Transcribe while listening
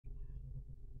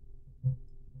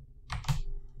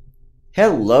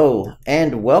Hello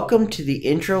and welcome to the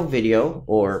intro video,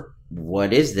 or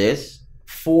what is this,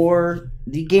 for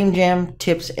the Game Jam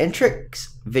Tips and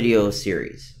Tricks video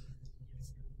series.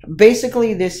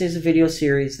 Basically, this is a video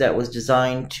series that was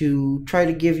designed to try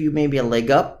to give you maybe a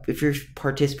leg up if you're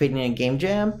participating in a game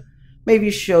jam, maybe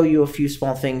show you a few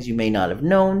small things you may not have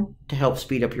known to help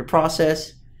speed up your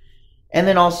process, and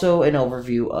then also an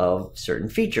overview of certain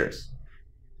features,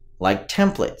 like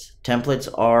templates. Templates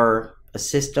are a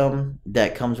system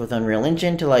that comes with Unreal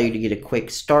Engine to allow you to get a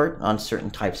quick start on certain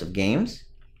types of games.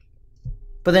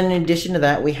 But then in addition to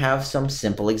that, we have some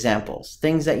simple examples,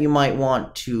 things that you might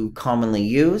want to commonly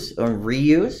use or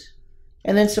reuse,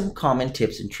 and then some common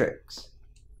tips and tricks.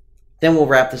 Then we'll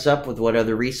wrap this up with what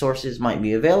other resources might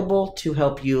be available to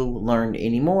help you learn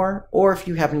any more, or if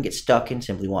you happen to get stuck and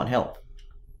simply want help.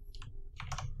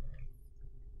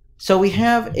 So we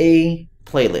have a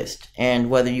playlist, and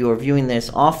whether you are viewing this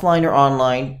offline or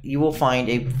online, you will find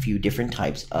a few different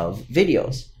types of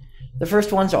videos. The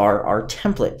first ones are our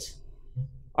templates.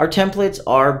 Our templates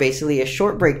are basically a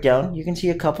short breakdown, you can see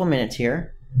a couple minutes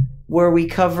here, where we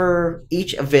cover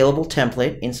each available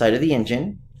template inside of the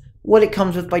engine, what it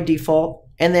comes with by default,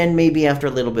 and then maybe after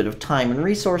a little bit of time and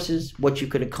resources, what you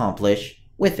could accomplish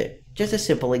with it. Just a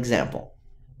simple example.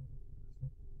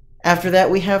 After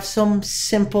that, we have some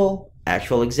simple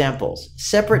actual examples,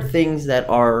 separate things that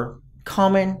are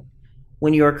common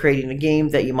when you are creating a game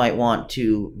that you might want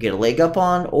to get a leg up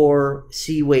on or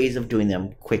see ways of doing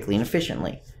them quickly and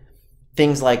efficiently.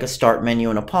 Things like a start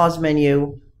menu and a pause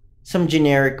menu, some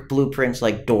generic blueprints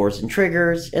like doors and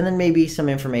triggers, and then maybe some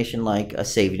information like a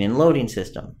saving and loading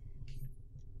system.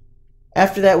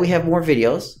 After that, we have more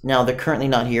videos. Now, they're currently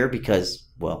not here because,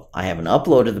 well, I haven't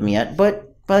uploaded them yet, but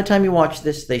by the time you watch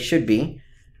this, they should be,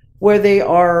 where they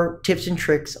are tips and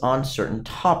tricks on certain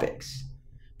topics.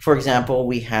 For example,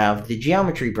 we have the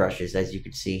geometry brushes, as you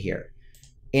can see here.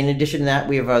 In addition to that,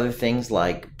 we have other things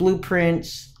like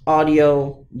blueprints,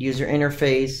 audio, user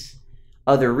interface,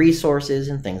 other resources,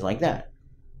 and things like that.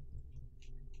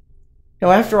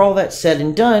 Now, after all that's said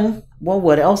and done, well,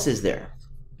 what else is there?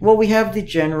 Well, we have the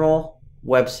general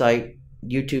website,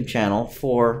 YouTube channel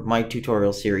for my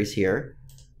tutorial series here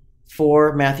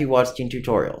for Matthew Watstein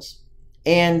Tutorials.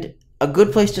 And a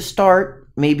good place to start,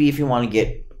 maybe if you want to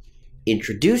get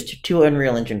introduced to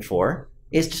Unreal Engine 4,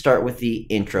 is to start with the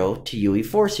Intro to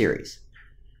UE4 Series.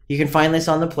 You can find this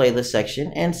on the playlist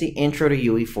section, and it's the Intro to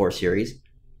UE4 Series.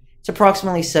 It's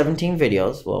approximately 17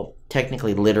 videos, well,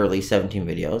 technically literally 17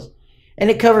 videos, and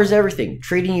it covers everything,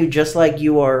 treating you just like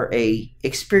you are an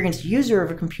experienced user of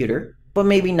a computer, but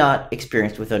maybe not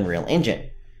experienced with Unreal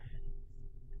Engine.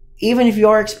 Even if you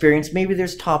are experienced, maybe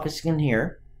there's topics in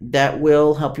here that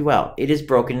will help you out. It is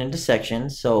broken into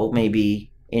sections, so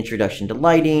maybe introduction to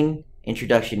lighting,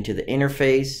 introduction to the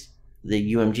interface,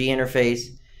 the UMG interface,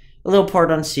 a little part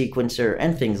on sequencer,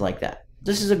 and things like that.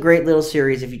 This is a great little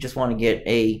series if you just want to get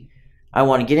I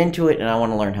want to get into it and I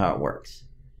want to learn how it works.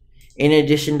 In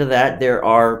addition to that, there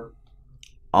are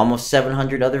almost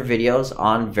 700 other videos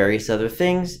on various other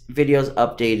things, videos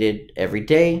updated every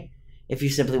day if you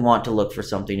simply want to look for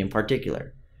something in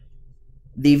particular.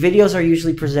 The videos are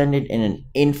usually presented in an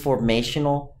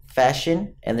informational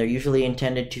fashion, and they're usually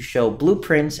intended to show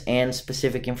blueprints and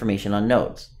specific information on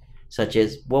nodes, such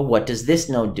as, well, what does this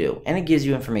node do? And it gives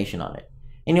you information on it.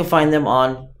 And you'll find them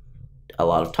on a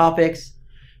lot of topics.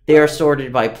 They are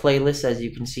sorted by playlists, as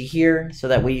you can see here, so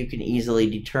that way you can easily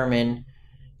determine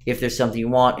if there's something you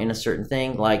want in a certain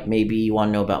thing, like maybe you want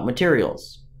to know about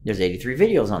materials. There's 83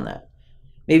 videos on that.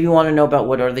 Maybe you want to know about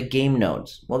what are the game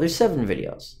nodes. Well, there's 7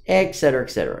 videos, etc.,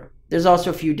 etc. There's also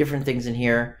a few different things in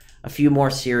here, a few more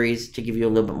series to give you a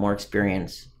little bit more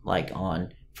experience, like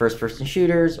on first-person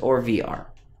shooters or VR.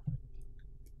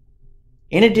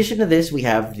 In addition to this, we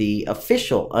have the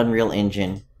official Unreal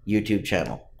Engine YouTube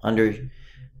channel. You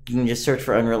can just search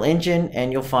for Unreal Engine,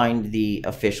 and you'll find the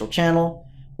official channel,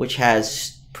 which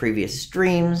has previous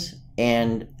streams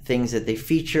and things that they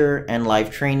feature and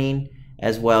live training,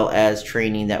 as well as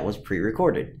training that was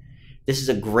pre-recorded. This is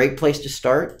a great place to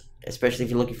start, especially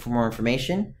if you're looking for more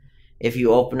information. If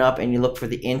you open up and you look for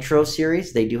the Intro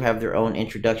series, they do have their own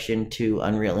introduction to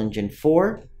Unreal Engine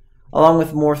 4, along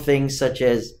with more things such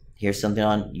as, here's something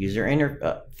on user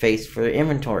interface for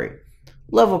inventory,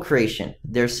 level creation.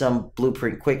 There's some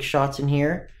blueprint quick shots in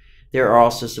here. There are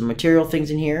also some material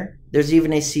things in here. There's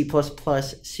even a C++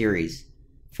 series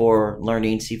for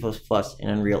learning C++ in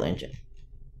Unreal Engine.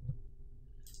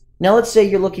 Now let's say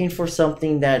you're looking for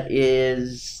something that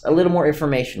is a little more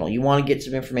informational. You want to get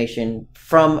some information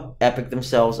from Epic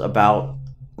themselves about,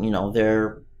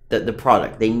 their the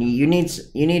product. You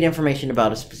need information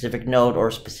about a specific node or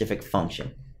a specific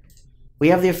function. We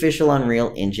have the official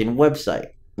Unreal Engine website.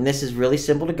 And this is really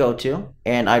simple to go to,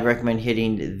 and I'd recommend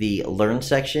hitting the Learn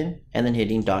section and then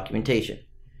hitting Documentation.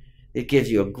 It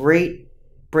gives you a great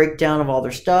breakdown of all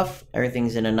their stuff.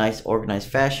 Everything's in a nice organized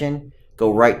fashion.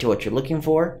 Go right to what you're looking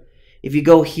for. If you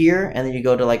go here and then you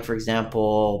go to, like, for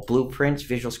example, Blueprints,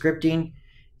 Visual Scripting,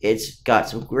 it's got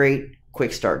some great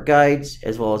quick start guides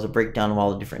as well as a breakdown of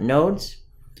all the different nodes.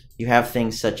 You have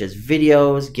things such as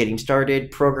videos, getting started,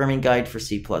 programming guide for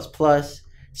C++,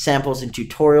 samples and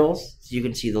tutorials, so you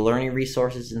can see the learning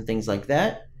resources and things like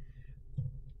that.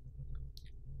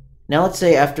 Now let's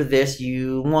say after this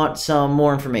you want some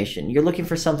more information. You're looking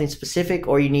for something specific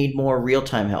or you need more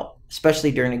real-time help,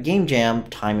 especially during a game jam,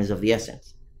 time is of the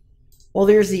essence. Well,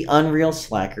 there's the Unreal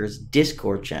Slackers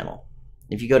Discord channel.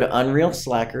 If you go to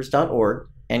unrealslackers.org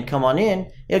and come on in,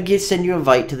 it'll send you an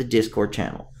invite to the Discord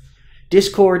channel.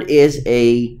 Discord is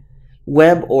a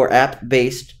web or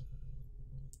app-based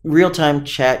real-time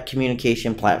chat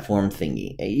communication platform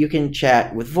thingy. You can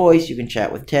chat with voice, you can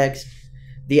chat with text.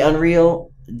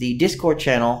 The Discord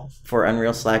channel for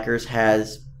Unreal Slackers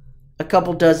has a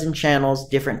couple dozen channels,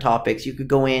 different topics. You could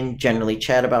go in, generally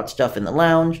chat about stuff in the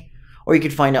lounge, or you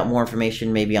could find out more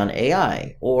information maybe on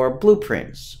AI or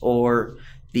blueprints or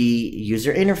the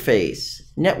user interface,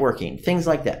 networking, things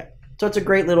like that. So it's a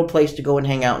great little place to go and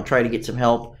hang out and try to get some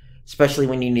help, especially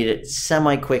when you need it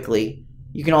semi-quickly.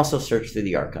 You can also search through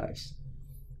the archives.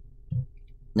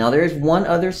 Now there is one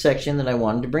other section that I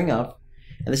wanted to bring up,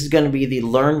 and this is going to be the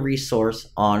Learn resource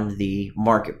on the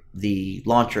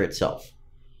launcher itself.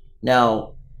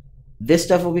 Now, this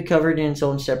stuff will be covered in its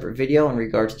own separate video in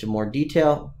regards to more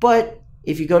detail, but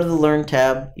if you go to the Learn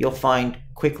tab, you'll find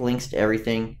quick links to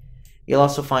everything. You'll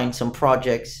also find some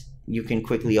projects you can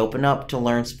quickly open up to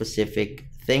learn specific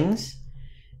things.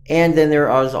 And then there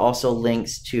are also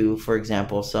links to, for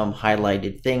example, some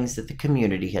highlighted things that the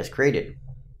community has created.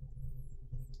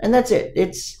 And that's it.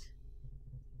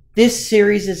 This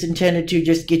series is intended to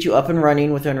just get you up and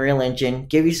running with Unreal Engine,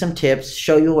 give you some tips,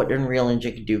 show you what Unreal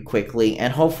Engine can do quickly,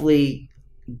 and hopefully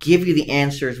give you the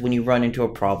answers when you run into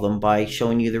a problem by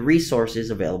showing you the resources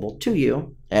available to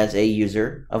you as a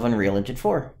user of Unreal Engine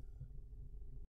 4.